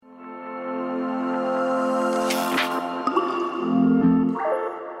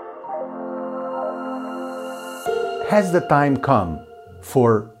Has the time come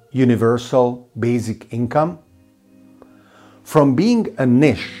for universal basic income? From being a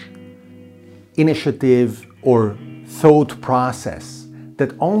niche, initiative, or thought process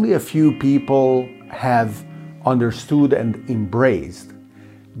that only a few people have understood and embraced,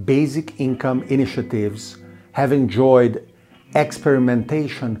 basic income initiatives have enjoyed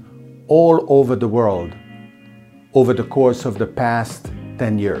experimentation all over the world over the course of the past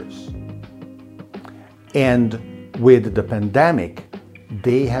 10 years. And with the pandemic,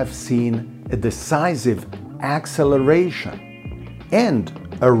 they have seen a decisive acceleration and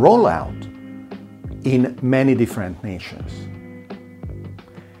a rollout in many different nations.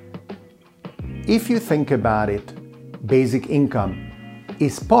 If you think about it, basic income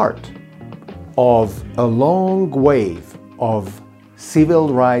is part of a long wave of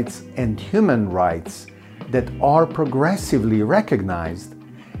civil rights and human rights that are progressively recognized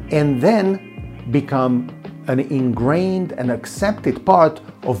and then become an ingrained and accepted part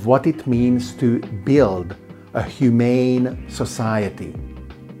of what it means to build a humane society.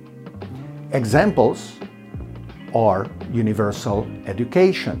 Examples are universal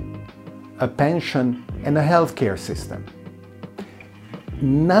education, a pension, and a healthcare system.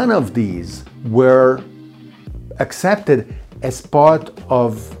 None of these were accepted as part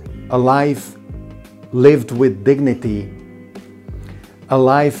of a life lived with dignity, a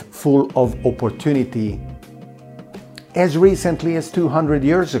life full of opportunity, as recently as 200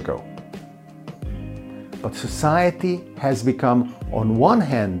 years ago. But society has become, on one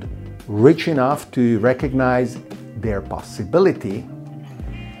hand, rich enough to recognize their possibility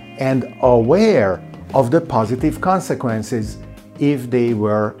and aware of the positive consequences if they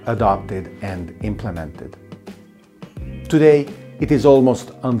were adopted and implemented. Today, it is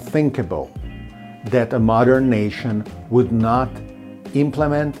almost unthinkable that a modern nation would not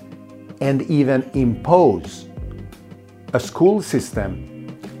implement and even impose a school system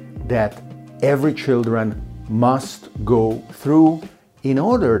that every children must go through in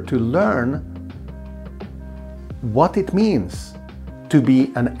order to learn what it means to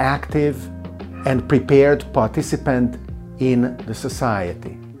be an active and prepared participant in the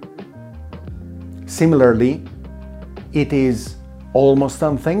society. Similarly, it is almost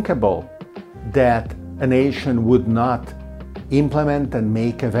unthinkable that a nation would not implement and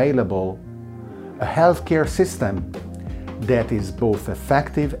make available a healthcare system that is both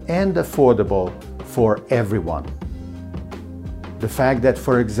effective and affordable for everyone. The fact that,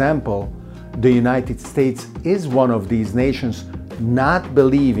 for example, the United States is one of these nations not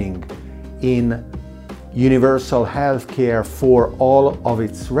believing in universal health care for all of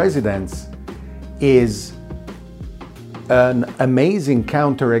its residents is an amazing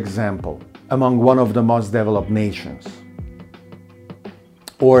counterexample among one of the most developed nations.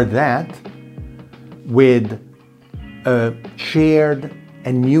 Or that, with a shared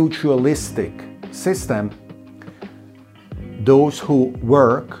and mutualistic system, those who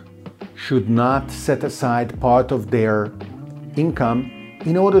work should not set aside part of their income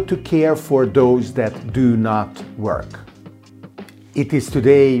in order to care for those that do not work. It is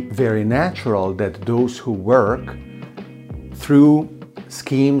today very natural that those who work, through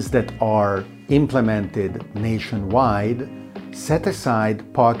schemes that are implemented nationwide, set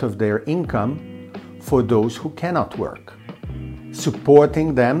aside part of their income for those who cannot work,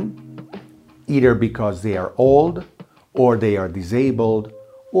 supporting them either because they are old or they are disabled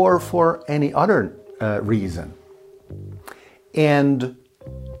or for any other reason. And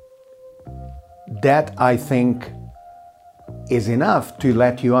that, I think, is enough to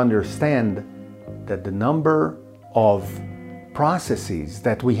let you understand that the number of processes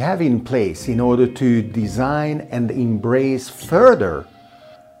that we have in place in order to design and embrace further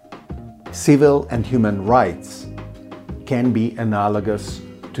civil and human rights can be analogous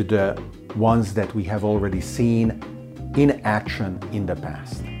to the ones that we have already seen in action in the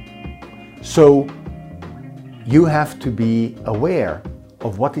past. So you have to be aware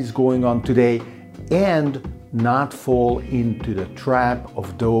of what is going on today and not fall into the trap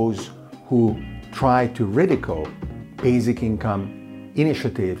of those who try to ridicule basic income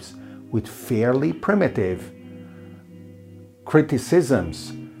initiatives with fairly primitive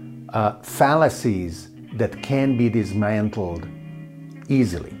criticisms, fallacies that can be dismantled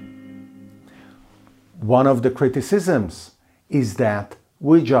easily. One of the criticisms is that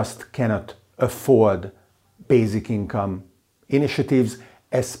we just cannot afford basic income initiatives,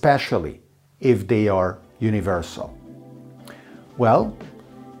 especially if they are universal. Well,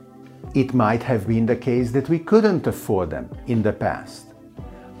 it might have been the case that we couldn't afford them in the past,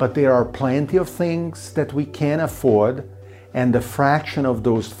 but there are plenty of things that we can afford, and a fraction of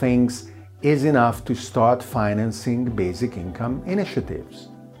those things is enough to start financing basic income initiatives.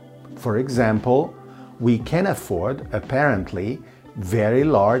 For example, we can afford, apparently, very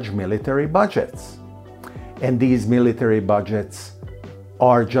large military budgets. And these military budgets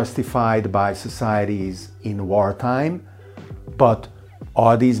are justified by societies in wartime, but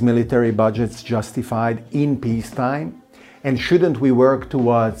are these military budgets justified in peacetime? And shouldn't we work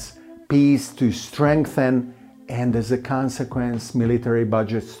towards peace to strengthen and, as a consequence, military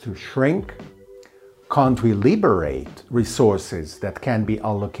budgets to shrink? Can't we liberate resources that can be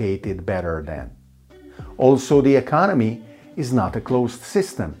allocated better then? Also, the economy is not a closed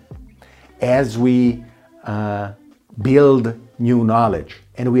system. As we build new knowledge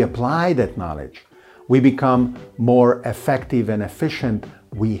and we apply that knowledge, we become more effective and efficient.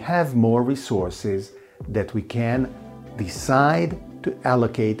 We have more resources that we can decide to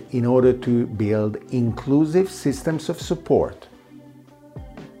allocate in order to build inclusive systems of support.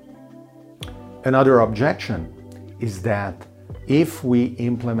 Another objection is that if we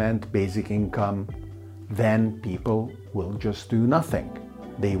implement basic income, then people will just do nothing.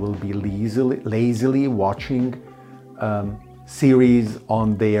 They will be lazily watching series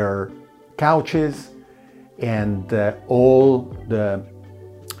on their couches, and all the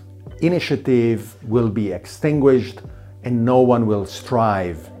initiative will be extinguished, and no one will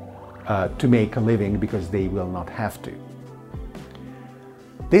strive to make a living because they will not have to.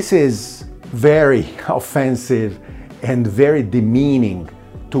 This is very offensive and very demeaning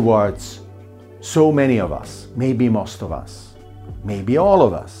towards so many of us, maybe most of us, maybe all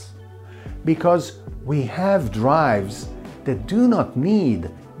of us, because we have drives that do not need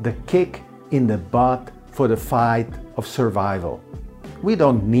the kick in the butt for the fight of survival. We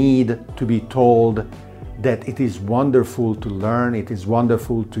don't need to be told that it is wonderful to learn, it is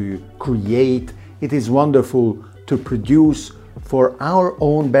wonderful to create, it is wonderful to produce for our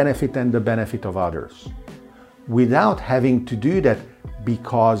own benefit and the benefit of others, without having to do that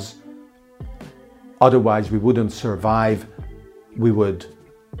because otherwise we wouldn't survive, we would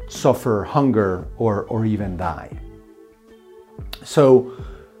suffer hunger or even die. So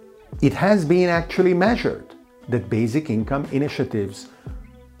it has been actually measured that basic income initiatives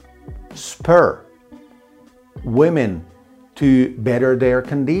spur women to better their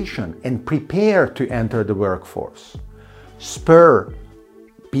condition and prepare to enter the workforce, spur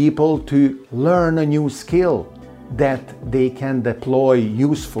people to learn a new skill that they can deploy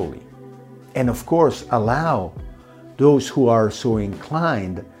usefully, and of course allow those who are so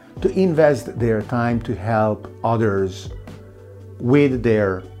inclined to invest their time to help others with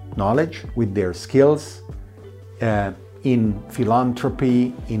their knowledge, with their skills, in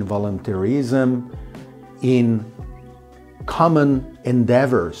philanthropy, in volunteerism, in common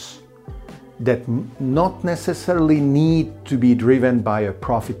endeavors that not necessarily need to be driven by a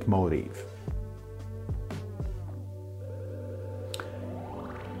profit motive.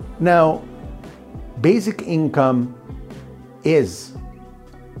 Now, basic income is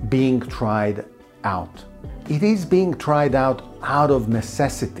being tried out. It is being tried out of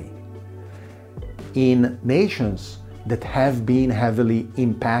necessity in nations that have been heavily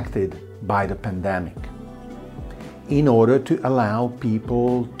impacted by the pandemic, in order to allow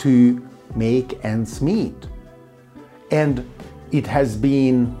people to make ends meet. And it has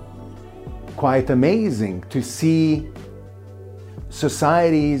been quite amazing to see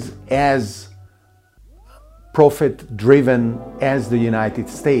societies as profit-driven as the United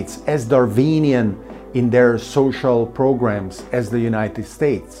States, as Darwinian in their social programs as the United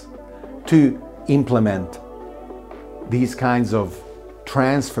States, to implement these kinds of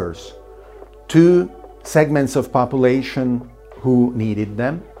transfers to segments of population who needed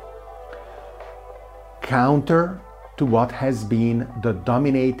them, counter to what has been the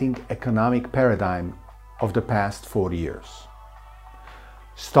dominating economic paradigm of the past 40 years.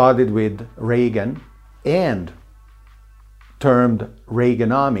 Started with Reagan and termed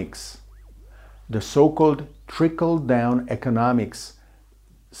Reaganomics, the so-called trickle-down economics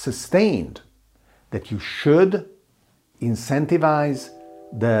sustained that you should incentivize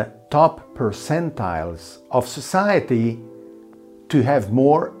the top percentiles of society to have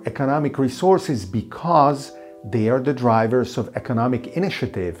more economic resources because they are the drivers of economic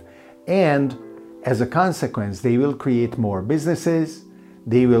initiative, and as a consequence they will create more businesses,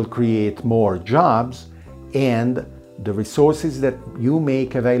 they will create more jobs, and the resources that you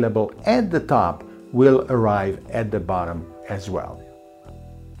make available at the top will arrive at the bottom as well.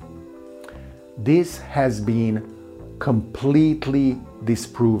 This has been completely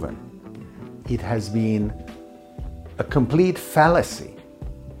disproven. It has been a complete fallacy.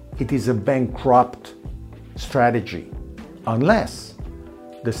 It is a bankrupt strategy unless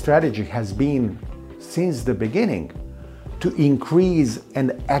the strategy has been since the beginning to increase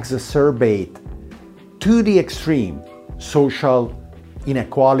and exacerbate to the extreme social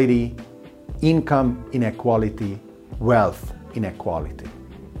inequality, income inequality, wealth inequality.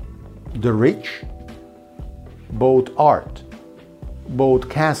 The rich, both art, both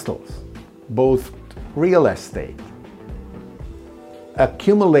castles, both real estate,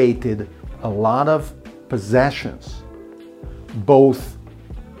 accumulated a lot of possessions, both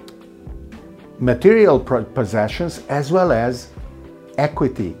material possessions as well as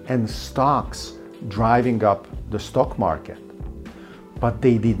equity and stocks driving up the stock market. But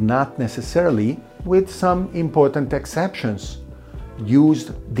they did not necessarily, with some important exceptions,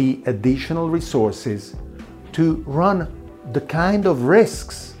 used the additional resources to run the kind of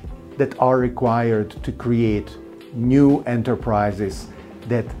risks that are required to create new enterprises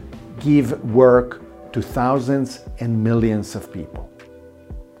that give work to thousands and millions of people.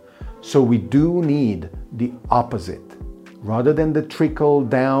 So we do need the opposite. Rather than the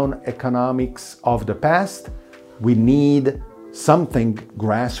trickle-down economics of the past, we need something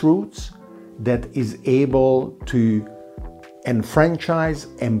grassroots that is able to enfranchise,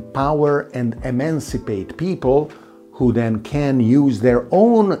 empower, and emancipate people who then can use their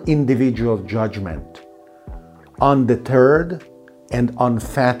own individual judgment, undeterred and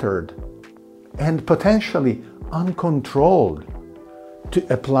unfettered, and potentially uncontrolled,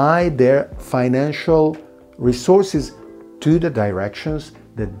 to apply their financial resources to the directions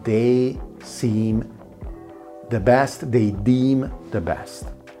that they seem the best, they deem the best.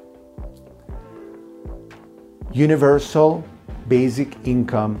 Universal basic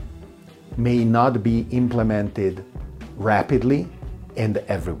income may not be implemented rapidly and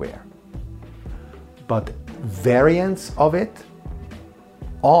everywhere, but variants of it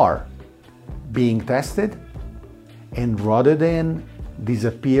are being tested, and rather than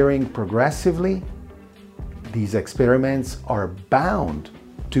disappearing progressively, these experiments are bound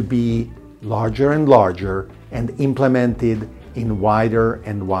to be larger and larger and implemented in wider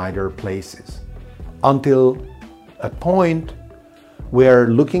and wider places, until a point where,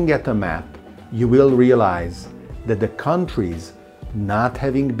 looking at a map, you will realize that the countries not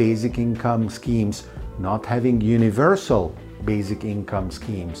having basic income schemes, not having universal basic income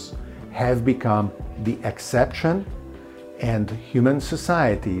schemes, have become the exception, and human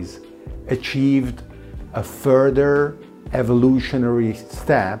societies achieved a further evolutionary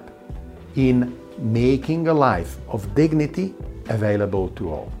step in making a life of dignity available to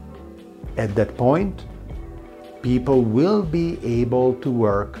all. At that point, people will be able to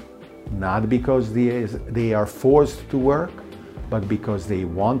work not because they are forced to work, but because they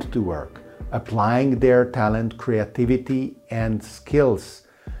want to work, applying their talent, creativity, and skills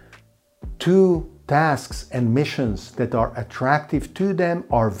to tasks and missions that are attractive to them,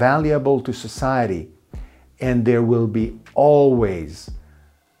 are valuable to society, and there will be always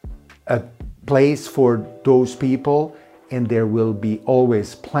a place for those people, and there will be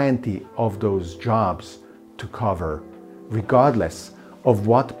always plenty of those jobs to cover, regardless of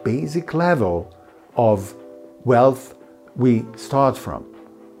what basic level of wealth we start from.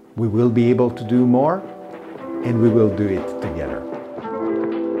 We will be able to do more, and we will do it together.